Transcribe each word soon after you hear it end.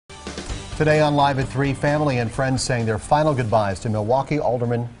Today on Live at 3, family and friends saying their final goodbyes to Milwaukee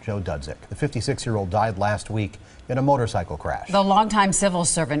Alderman Joe Dudzik. The 56-year-old died last week in a motorcycle crash. The longtime civil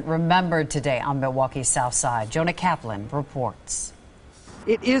servant remembered today on Milwaukee's South Side. Jonah Kaplan reports.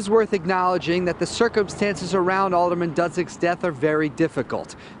 It is worth acknowledging that the circumstances around Alderman Dudzik's death are very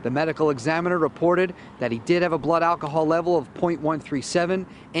difficult. The medical examiner reported that he did have a blood alcohol level of .137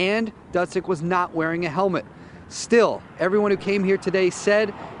 and Dudzik was not wearing a helmet. Still, everyone who came here today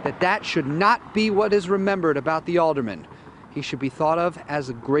said that that should not be what is remembered about the alderman. He should be thought of as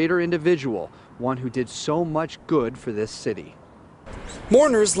a greater individual, one who did so much good for this city.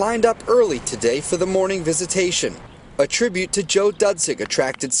 Mourners lined up early today for the morning visitation. A tribute to Joe Dudzik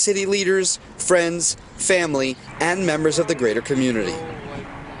attracted city leaders, friends, family, and members of the greater community.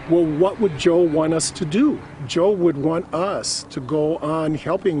 Well, what would Joe want us to do? Joe would want us to go on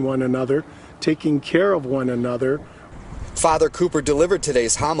helping one another, taking care of one another. Father Cooper delivered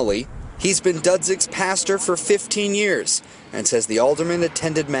today's homily. He's been Dudzik's pastor for 15 years and says the alderman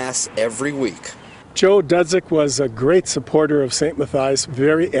attended Mass every week. Joe Dudzik was a great supporter of St. Matthias,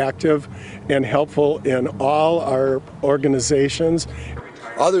 very active and helpful in all our organizations.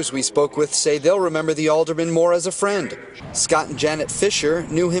 Others we spoke with say they'll remember the alderman more as a friend. Scott and Janet Fisher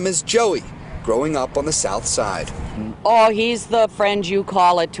knew him as Joey, growing up on the South Side. Oh, he's the friend you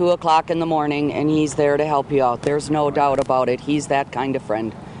call at 2 o'clock in the morning, and he's there to help you out. There's no doubt about it. He's that kind of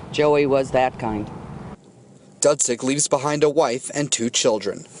friend. Joey was that kind. Dudzik leaves behind a wife and 2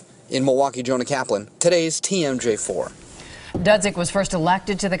 children. In Milwaukee, Jonah Kaplan, today's TMJ4. Dudzik was first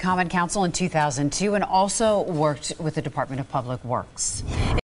elected to the Common Council in 2002 and also worked with the Department of Public Works.